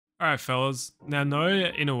Alright fellas, now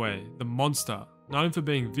Naoya Inoue, the monster, known for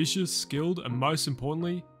being vicious, skilled, and most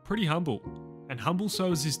importantly, pretty humble. And humble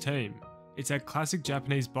so is his team. It's that classic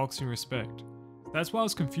Japanese boxing respect. That's why I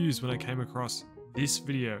was confused when I came across this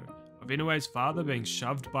video of Inoue's father being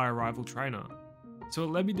shoved by a rival trainer. So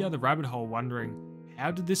it led me down the rabbit hole wondering,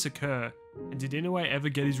 how did this occur, and did Inoue ever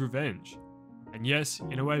get his revenge? And yes,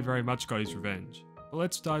 Inoue very much got his revenge. But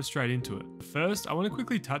let's dive straight into it. First, I want to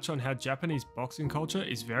quickly touch on how Japanese boxing culture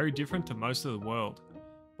is very different to most of the world.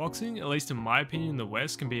 Boxing, at least in my opinion in the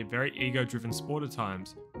West, can be a very ego-driven sport at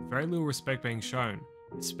times, with very little respect being shown,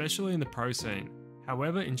 especially in the pro scene.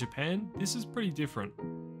 However, in Japan, this is pretty different.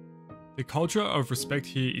 The culture of respect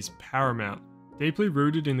here is paramount, deeply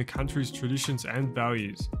rooted in the country's traditions and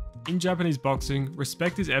values. In Japanese boxing,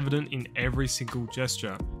 respect is evident in every single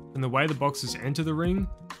gesture, from the way the boxers enter the ring,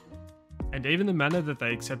 and even the manner that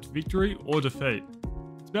they accept victory or defeat.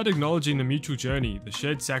 It's about acknowledging the mutual journey, the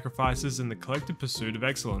shared sacrifices, and the collective pursuit of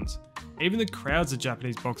excellence. Even the crowds at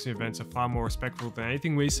Japanese boxing events are far more respectful than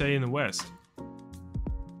anything we see in the West.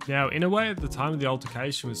 Now, Inoue at the time of the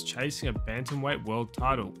altercation was chasing a bantamweight world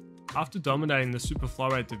title. After dominating the super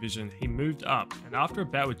flyweight division, he moved up, and after a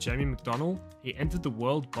bout with Jamie McDonnell, he entered the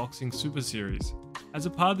World Boxing Super Series. As a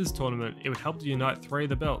part of this tournament, it would help to unite 3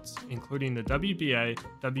 of the belts, including the WBA,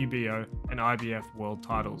 WBO, and IBF world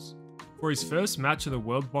titles. For his first match of the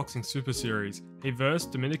World Boxing Super Series, he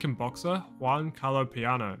versed Dominican boxer Juan Carlo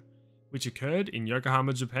Piano, which occurred in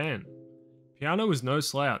Yokohama, Japan. Piano was no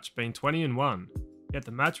slouch, being 20-1, yet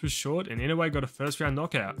the match was short and Inoue got a first round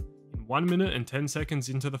knockout, in 1 minute and 10 seconds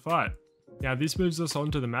into the fight. Now this moves us on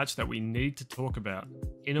to the match that we need to talk about,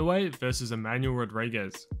 Inoue versus Emmanuel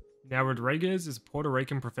Rodriguez. Now Rodriguez is a Puerto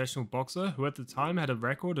Rican professional boxer who at the time had a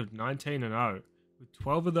record of 19-0, with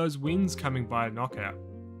 12 of those wins coming by a knockout.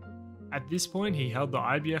 At this point he held the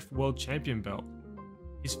IBF World Champion belt.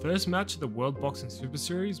 His first match of the World Boxing Super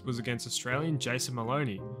Series was against Australian Jason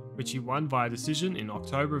Maloney, which he won via decision in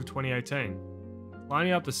October of 2018,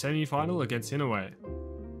 lining up the semi-final against Inoue.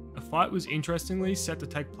 The fight was interestingly set to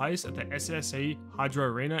take place at the SSE Hydro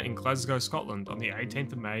Arena in Glasgow, Scotland on the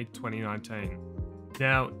 18th of May 2019.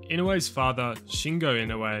 Now, Inoue's father, Shingo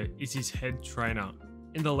Inoue, is his head trainer.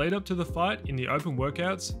 In the lead up to the fight, in the open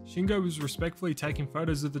workouts, Shingo was respectfully taking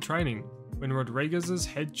photos of the training, when Rodriguez's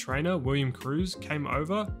head trainer, William Cruz, came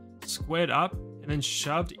over, squared up, and then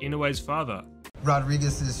shoved Inoue's father.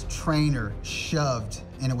 Rodriguez's trainer shoved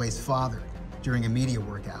Inoue's father during a media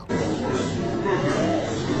workout.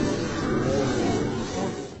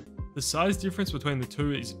 The size difference between the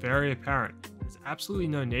two is very apparent. There's absolutely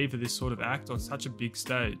no need for this sort of act on such a big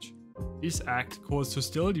stage. This act caused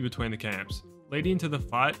hostility between the camps. Leading into the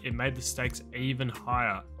fight, it made the stakes even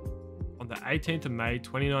higher. On the 18th of May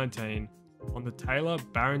 2019, on the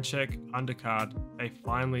Taylor-Baranchek undercard, they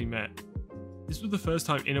finally met. This was the first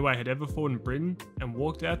time Inoue had ever fought in Britain and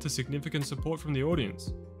walked out to significant support from the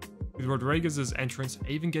audience, with Rodriguez's entrance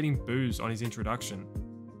even getting boos on his introduction.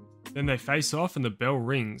 Then they face off and the bell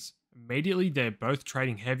rings. Immediately they're both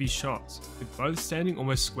trading heavy shots, with both standing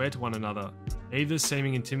almost square to one another, neither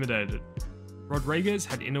seeming intimidated. Rodriguez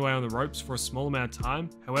had Inoue on the ropes for a small amount of time,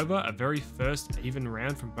 however a very first even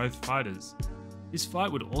round from both fighters. This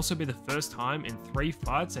fight would also be the first time in 3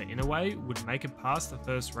 fights that Inoue would make it past the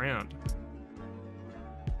first round.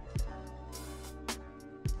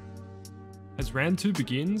 As round 2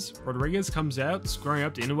 begins, Rodriguez comes out squaring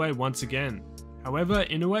up to Inoue once again. However,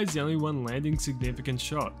 Inoue is the only one landing significant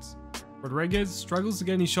shots. Rodriguez struggles to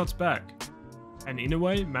get his shots back, and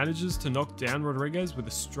Inoue manages to knock down Rodriguez with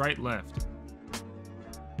a straight left.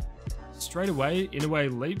 Straight away,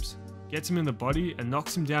 Inoue leaps, gets him in the body, and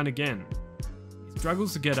knocks him down again. He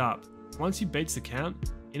struggles to get up. Once he beats the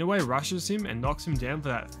count, Inoue rushes him and knocks him down for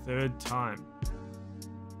that 3rd time.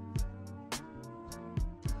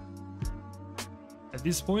 At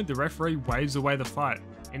this point, the referee waves away the fight.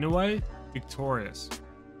 Inoue victorious.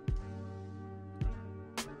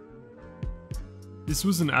 This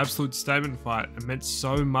was an absolute statement fight and meant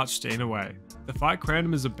so much to Inoue. The fight crowned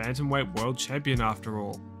him as a bantamweight world champion after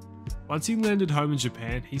all. Once he landed home in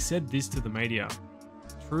Japan, he said this to the media: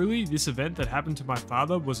 "Truly, this event that happened to my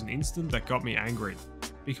father was an incident that got me angry.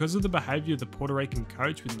 Because of the behaviour of the Puerto Rican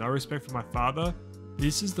coach with no respect for my father,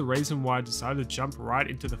 this is the reason why I decided to jump right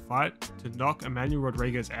into the fight to knock Emmanuel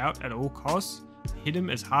Rodriguez out at all costs, hit him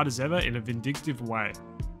as hard as ever in a vindictive way."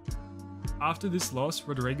 After this loss,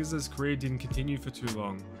 Rodriguez's career didn't continue for too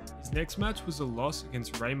long. His next match was a loss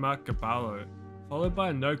against Raymark Gaballo, followed by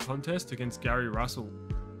a no contest against Gary Russell.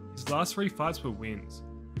 His last 3 fights were wins,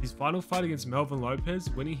 his final fight against Melvin Lopez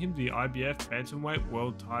winning him the IBF Bantamweight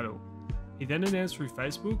World title. He then announced through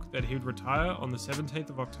Facebook that he would retire on the 17th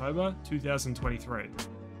of October 2023.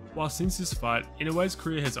 While since this fight, Inoue's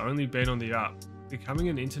career has only been on the up, becoming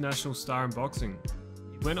an international star in boxing.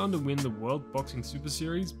 He went on to win the World Boxing Super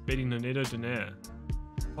Series, beating Nonito Donaire.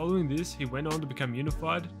 Following this, he went on to become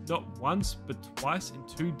unified not once but twice in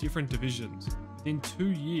 2 different divisions within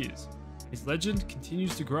 2 years. His legend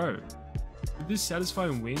continues to grow, with this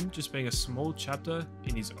satisfying win just being a small chapter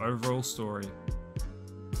in his overall story.